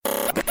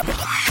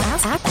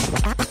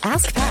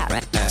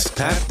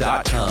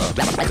AskPat.com.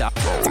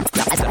 AskPat.com.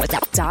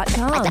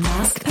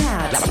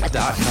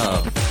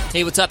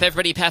 Hey, what's up,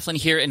 everybody? Pat Flynn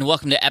here, and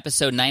welcome to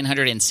episode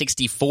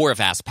 964 of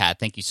Ask Pat.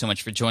 Thank you so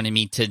much for joining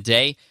me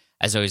today.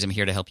 As always, I'm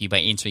here to help you by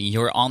answering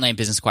your online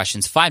business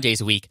questions 5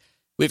 days a week.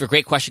 We have a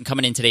great question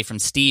coming in today from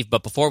Steve,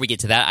 but before we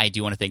get to that, I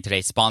do want to thank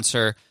today's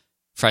sponsor,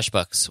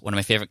 FreshBooks, one of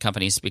my favorite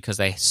companies because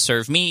they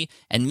serve me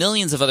and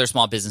millions of other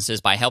small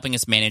businesses by helping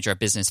us manage our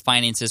business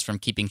finances, from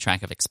keeping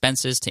track of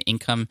expenses to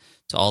income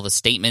to all the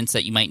statements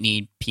that you might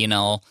need,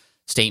 P&L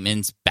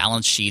statements,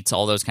 balance sheets,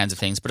 all those kinds of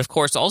things. But of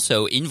course,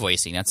 also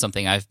invoicing. That's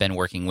something I've been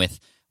working with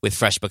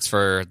FreshBooks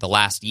for the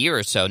last year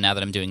or so now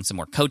that I'm doing some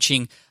more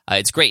coaching.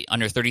 It's great.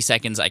 Under 30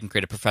 seconds, I can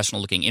create a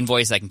professional-looking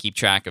invoice. I can keep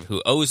track of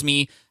who owes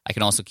me. I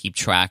can also keep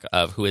track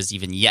of who has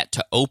even yet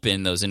to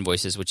open those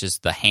invoices, which is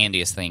the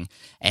handiest thing.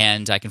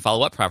 And I can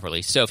follow up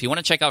properly. So if you want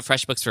to check out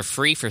FreshBooks for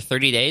free for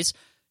 30 days,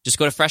 just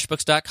go to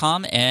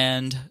freshbooks.com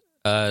and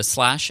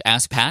slash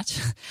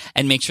AskPat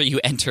and make sure you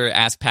enter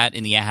AskPat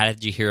in the How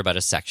Did You Hear About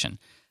Us section.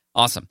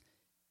 Awesome.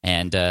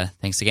 And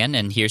thanks again.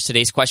 And here's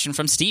today's question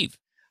from Steve.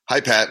 Hi,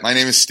 Pat. My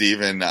name is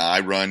Steve, and I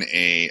run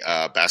a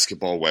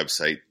basketball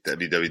website,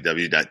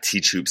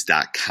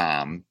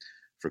 www.teachhoops.com,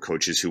 for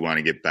coaches who want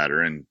to get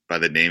better. And by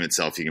the name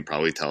itself, you can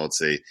probably tell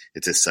it's a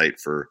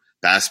site for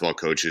basketball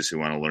coaches who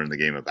want to learn the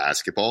game of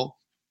basketball.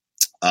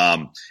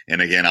 And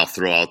again, I'll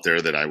throw out there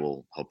that I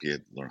will help you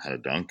learn how to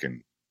dunk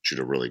and shoot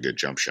a really good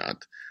jump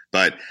shot.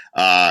 But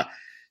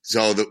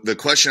so the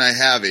question I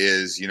have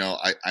is,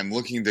 I'm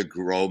looking to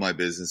grow my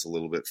business a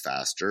little bit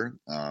faster.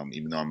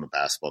 Even though I'm a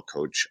basketball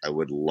coach, I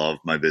would love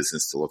my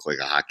business to look like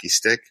a hockey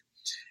stick.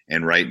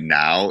 And right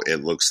now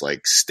it looks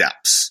like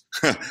steps,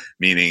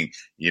 meaning,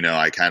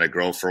 I kind of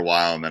grow for a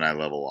while and then I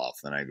level off.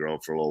 Then I grow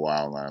for a little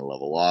while and then I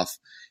level off.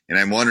 And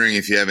I'm wondering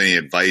if you have any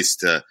advice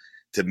to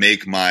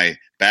make my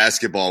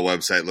basketball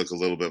website look a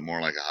little bit more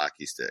like a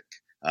hockey stick.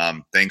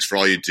 Thanks for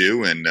all you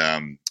do, and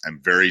I'm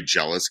very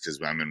jealous because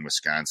I'm in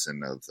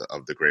Wisconsin of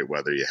the great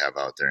weather you have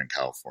out there in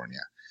California.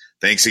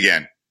 Thanks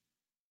again.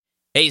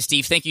 Hey,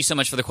 Steve, thank you so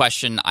much for the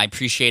question. I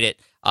appreciate it.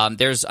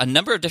 There's a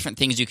number of different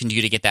things you can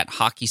do to get that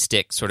hockey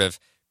stick sort of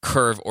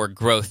curve or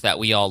growth that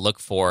we all look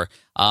for.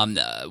 One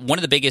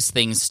of the biggest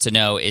things to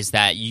know is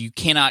that you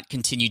cannot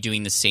continue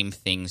doing the same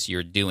things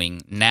you're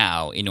doing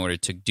now in order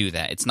to do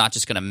that. It's not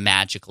just going to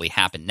magically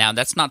happen. Now,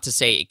 that's not to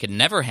say it could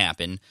never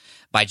happen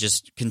by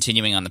just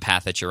continuing on the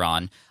path that you're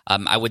on.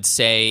 I would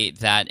say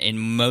that in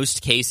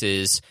most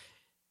cases,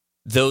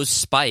 those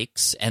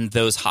spikes and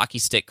those hockey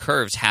stick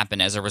curves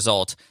happen as a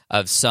result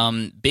of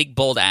some big,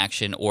 bold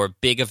action or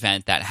big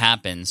event that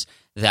happens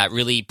that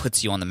really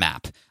puts you on the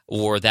map,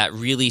 or that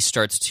really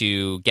starts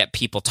to get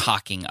people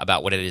talking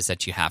about what it is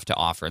that you have to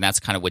offer. And that's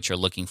kind of what you're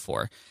looking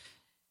for.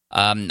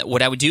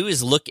 What I would do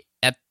is look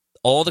at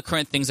all the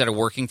current things that are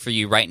working for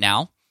you right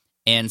now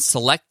and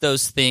select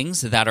those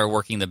things that are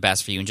working the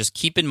best for you, and just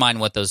keep in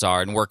mind what those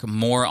are and work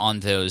more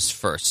on those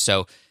first.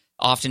 So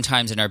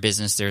oftentimes in our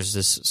business, there's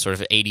this sort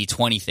of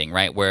 80-20 thing,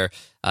 right? Where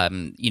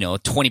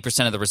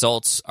 20% of the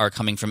results are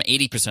coming from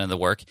 80% of the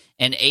work,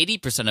 and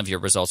 80% of your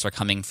results are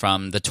coming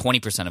from the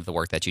 20% of the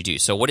work that you do.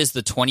 So what is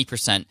the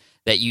 20%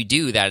 that you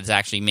do that is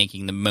actually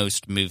making the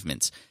most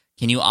movements?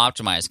 Can you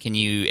optimize? Can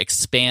you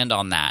expand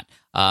on that?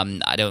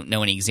 I don't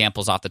know any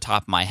examples off the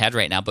top of my head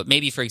right now, but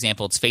maybe, for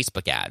example, it's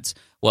Facebook ads.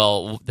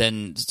 Well,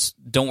 then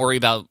don't worry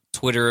about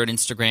Twitter and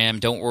Instagram.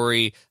 Don't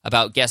worry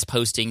about guest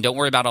posting. Don't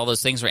worry about all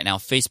those things right now.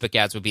 Facebook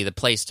ads would be the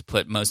place to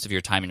put most of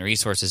your time and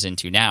resources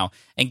into now,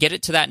 and get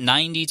it to that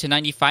 90 to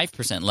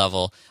 95%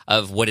 level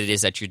of what it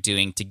is that you're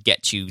doing to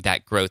get you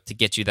that growth, to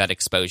get you that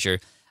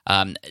exposure.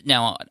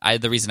 Now,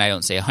 the reason I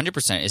don't say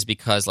 100% is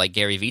because, like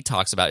Gary Vee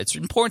talks about, it's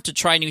important to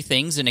try new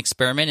things and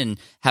experiment and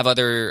have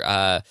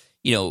other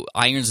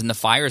irons in the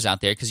fires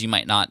out there, because you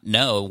might not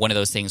know one of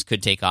those things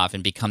could take off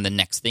and become the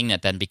next thing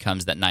that then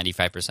becomes that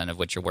 95% of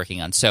what you're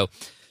working on. So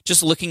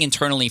just looking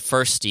internally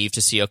first, Steve,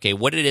 to see, okay,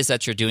 what it is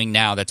that you're doing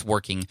now that's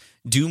working,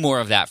 do more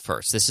of that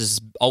first. This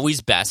is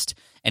always best.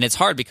 And it's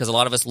hard because a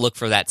lot of us look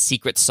for that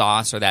secret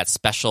sauce or that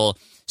special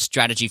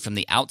strategy from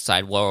the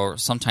outside. Well,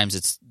 sometimes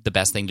it's the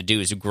best thing to do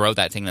is to grow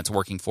that thing that's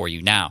working for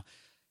you now.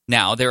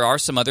 Now, there are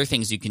some other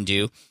things you can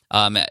do,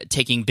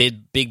 taking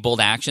big, bold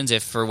actions.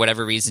 If for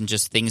whatever reason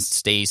just things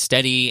stay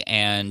steady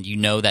and you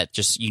know that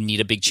just you need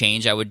a big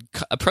change, I would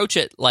approach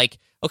it like,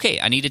 okay,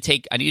 I need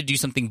to do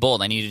something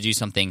bold. I need to do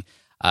something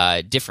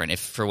different. If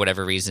for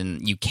whatever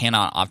reason you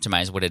cannot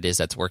optimize what it is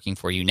that's working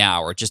for you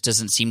now, or it just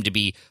doesn't seem to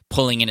be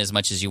pulling in as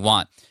much as you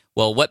want.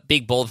 Well, what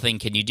big, bold thing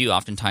can you do?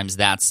 Oftentimes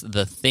that's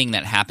the thing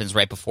that happens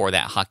right before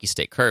that hockey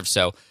stick curve.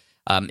 So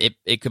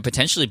it could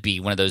potentially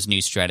be one of those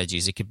new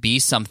strategies. It could be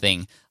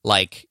something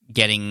like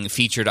getting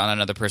featured on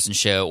another person's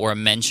show or a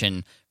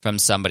mention from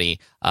somebody.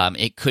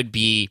 It could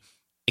be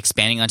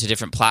expanding onto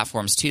different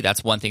platforms too.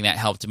 That's one thing that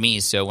helped me.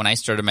 So when I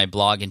started my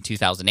blog in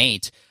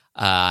 2008,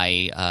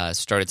 I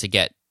started to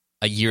get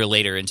a year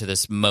later into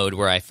this mode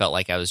where I felt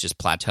like I was just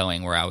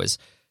plateauing, where I was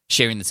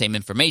sharing the same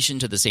information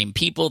to the same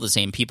people. The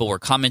same people were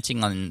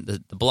commenting on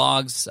the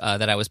blogs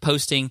that I was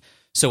posting.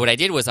 So what I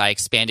did was I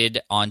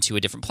expanded onto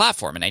a different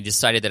platform, and I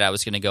decided that I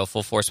was going to go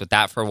full force with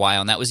that for a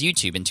while, and that was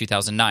YouTube in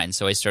 2009.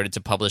 So I started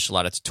to publish a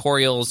lot of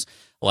tutorials,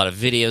 a lot of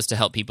videos to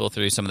help people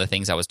through some of the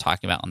things I was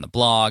talking about on the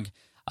blog.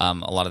 A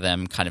lot of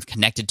them kind of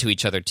connected to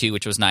each other too,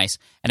 which was nice.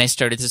 And I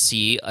started to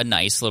see a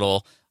nice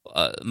little,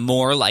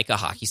 more like a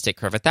hockey stick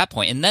curve at that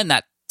point. And then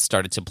that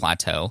started to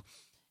plateau.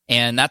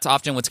 And that's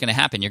often what's going to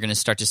happen. You're going to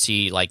start to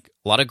see like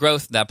a lot of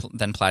growth,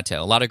 then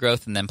plateau, a lot of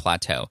growth, and then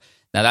plateau.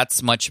 Now,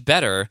 that's much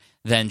better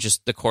than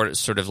just the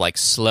sort of like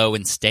slow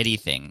and steady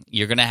thing.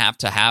 You're going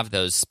to have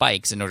those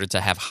spikes in order to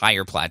have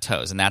higher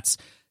plateaus. And that's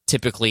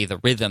typically the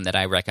rhythm that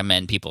I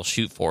recommend people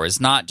shoot for, is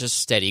not just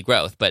steady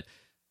growth, but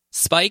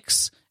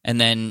spikes and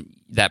then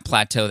that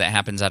plateau that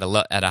happens at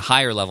a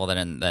higher level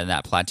than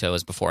that plateau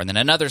was before, and then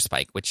another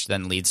spike, which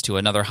then leads to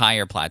another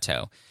higher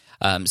plateau.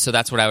 So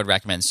that's what I would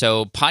recommend.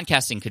 So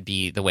podcasting could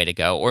be the way to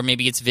go, or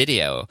maybe it's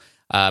video.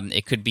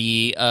 It could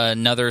be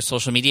another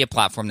social media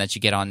platform that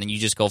you get on, and you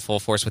just go full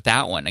force with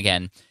that one.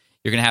 Again,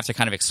 you're going to have to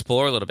kind of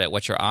explore a little bit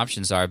what your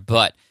options are.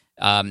 But,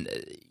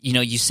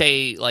 you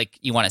say like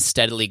you want to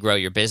steadily grow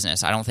your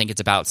business. I don't think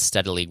it's about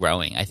steadily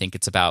growing. I think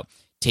it's about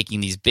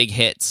taking these big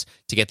hits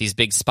to get these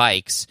big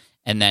spikes,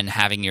 and then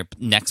having your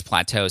next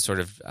plateau sort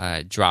of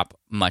drop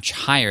much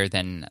higher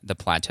than the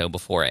plateau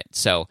before it.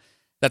 So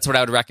that's what I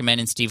would recommend.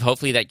 And Steve,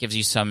 hopefully that gives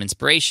you some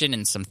inspiration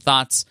and some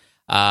thoughts.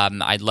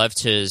 I'd love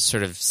to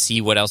sort of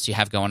see what else you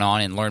have going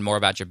on and learn more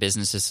about your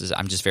businesses.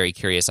 I'm just very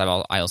curious. I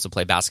also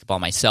play basketball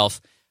myself.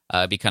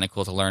 It'd be kind of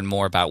cool to learn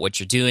more about what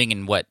you're doing,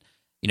 and what,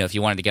 if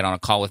you wanted to get on a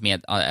call with me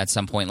at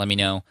some point, let me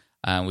know.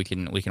 We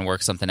can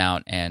work something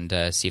out and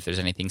see if there's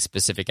anything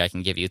specific I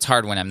can give you. It's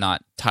hard when I'm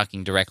not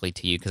talking directly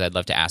to you, because I'd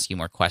love to ask you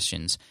more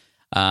questions.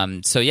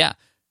 So yeah,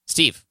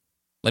 Steve,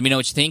 let me know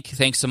what you think.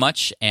 Thanks so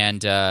much,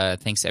 and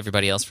thanks to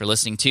everybody else for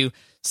listening too.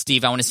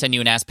 Steve, I want to send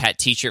you an Ask Pat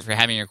t-shirt for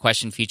having your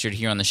question featured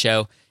here on the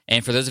show.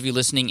 And for those of you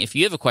listening, if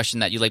you have a question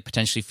that you'd like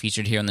potentially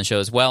featured here on the show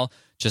as well,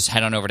 just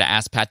head on over to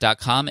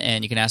AskPat.com,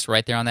 and you can ask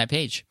right there on that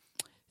page.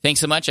 Thanks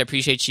so much. I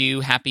appreciate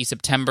you. Happy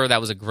September. That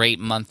was a great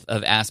month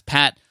of Ask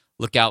Pat.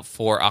 Look out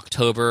for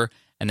October,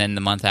 and then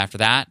the month after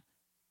that,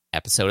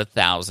 episode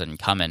 1000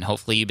 coming.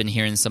 Hopefully you've been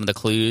hearing some of the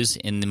clues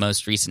in the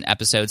most recent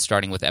episodes,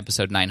 starting with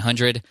episode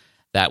 900.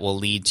 That will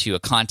lead to a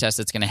contest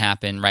that's going to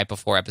happen right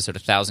before episode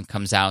 1000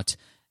 comes out,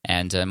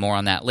 and more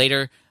on that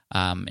later.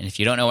 And if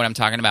you don't know what I'm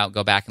talking about,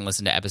 go back and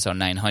listen to episode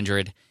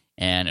 900,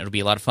 and it'll be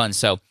a lot of fun.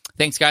 So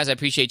thanks, guys. I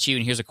appreciate you.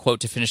 And here's a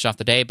quote to finish off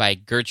the day by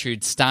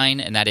Gertrude Stein,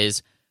 and that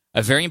is,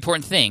 "A very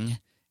important thing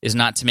is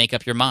not to make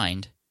up your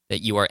mind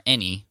that you are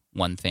any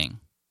one thing."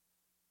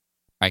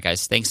 All right,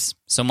 guys, thanks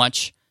so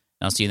much,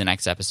 and I'll see you in the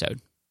next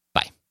episode.